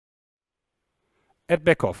At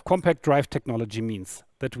Beckhoff, compact drive technology means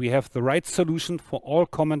that we have the right solution for all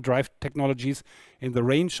common drive technologies in the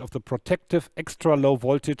range of the protective extra low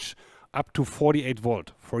voltage up to 48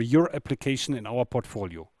 volt for your application in our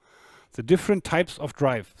portfolio. The different types of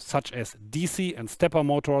drive, such as DC and stepper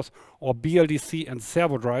motors or BLDC and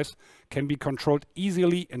servo drives, can be controlled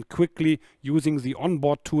easily and quickly using the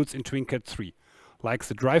onboard tools in TwinCAT 3, like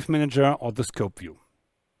the Drive Manager or the Scope View.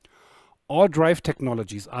 All drive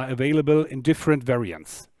technologies are available in different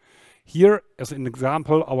variants. Here, as an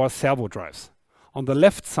example, our servo drives. On the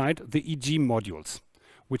left side, the EG modules,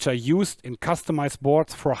 which are used in customized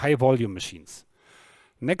boards for high volume machines.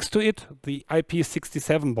 Next to it, the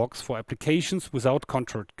IP67 box for applications without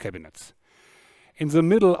control cabinets. In the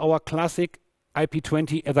middle, our classic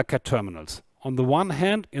IP20 EtherCAT terminals. On the one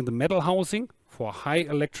hand, in the metal housing for high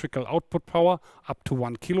electrical output power up to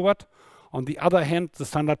 1 kilowatt. On the other hand, the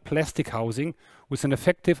standard plastic housing with an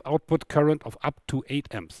effective output current of up to 8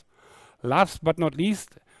 amps. Last but not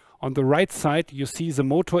least, on the right side you see the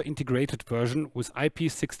motor integrated version with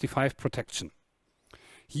IP65 protection.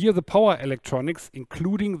 Here the power electronics,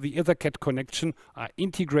 including the EtherCAT connection, are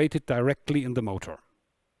integrated directly in the motor.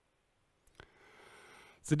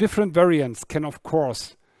 The different variants can of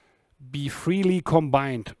course be freely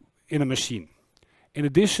combined in a machine. In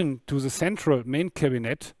addition to the central main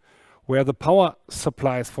cabinet, where the power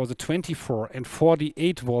supplies for the 24 and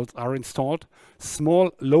 48 volts are installed,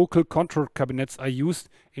 small local control cabinets are used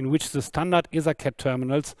in which the standard EtherCAT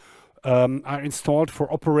terminals are installed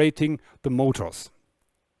for operating the motors.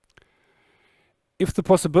 If the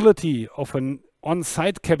possibility of an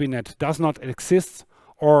on-site cabinet does not exist,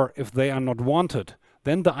 or if they are not wanted,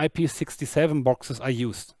 then the IP67 boxes are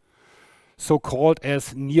used, so-called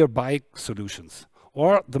as nearby solutions.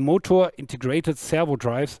 Or the motor integrated servo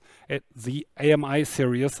drives at the AMI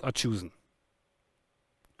series are chosen.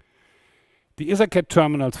 The EtherCAT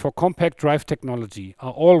terminals for compact drive technology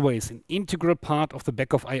are always an integral part of the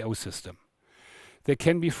Beckhoff I/O system. They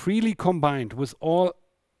can be freely combined with all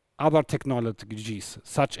other technologies,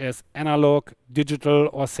 such as analog, digital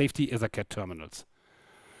or safety EtherCAT terminals.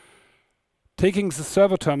 Taking the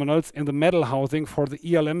servo terminals in the metal housing for the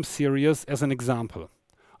ELM series as an example,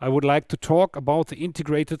 I would like to talk about the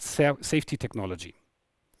integrated safety technology.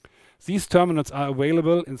 These terminals are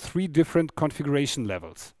available in 3 different configuration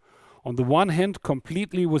levels. On the one hand,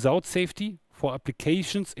 completely without safety for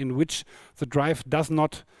applications in which the drive does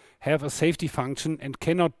not have a safety function and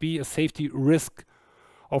cannot be a safety risk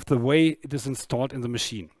of the way it is installed in the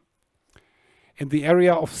machine. In the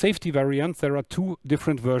area of safety variants, there are 2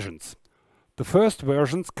 different versions. The first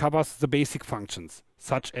version covers the basic functions,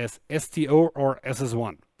 such as STO or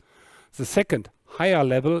SS1. The second, higher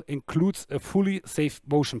level, includes a fully safe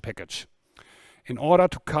motion package in order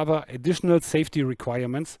to cover additional safety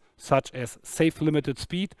requirements such as safe limited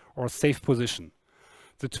speed or safe position.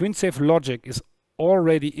 The TwinSafe logic is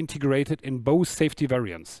already integrated in both safety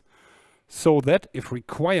variants, so that if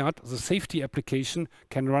required, the safety application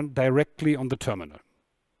can run directly on the terminal.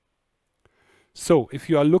 So, if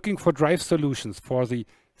you are looking for drive solutions for the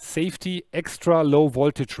safety extra low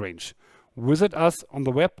voltage range, visit us on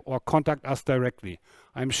the web or contact us directly.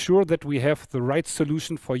 I'm sure that we have the right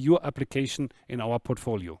solution for your application in our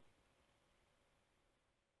portfolio.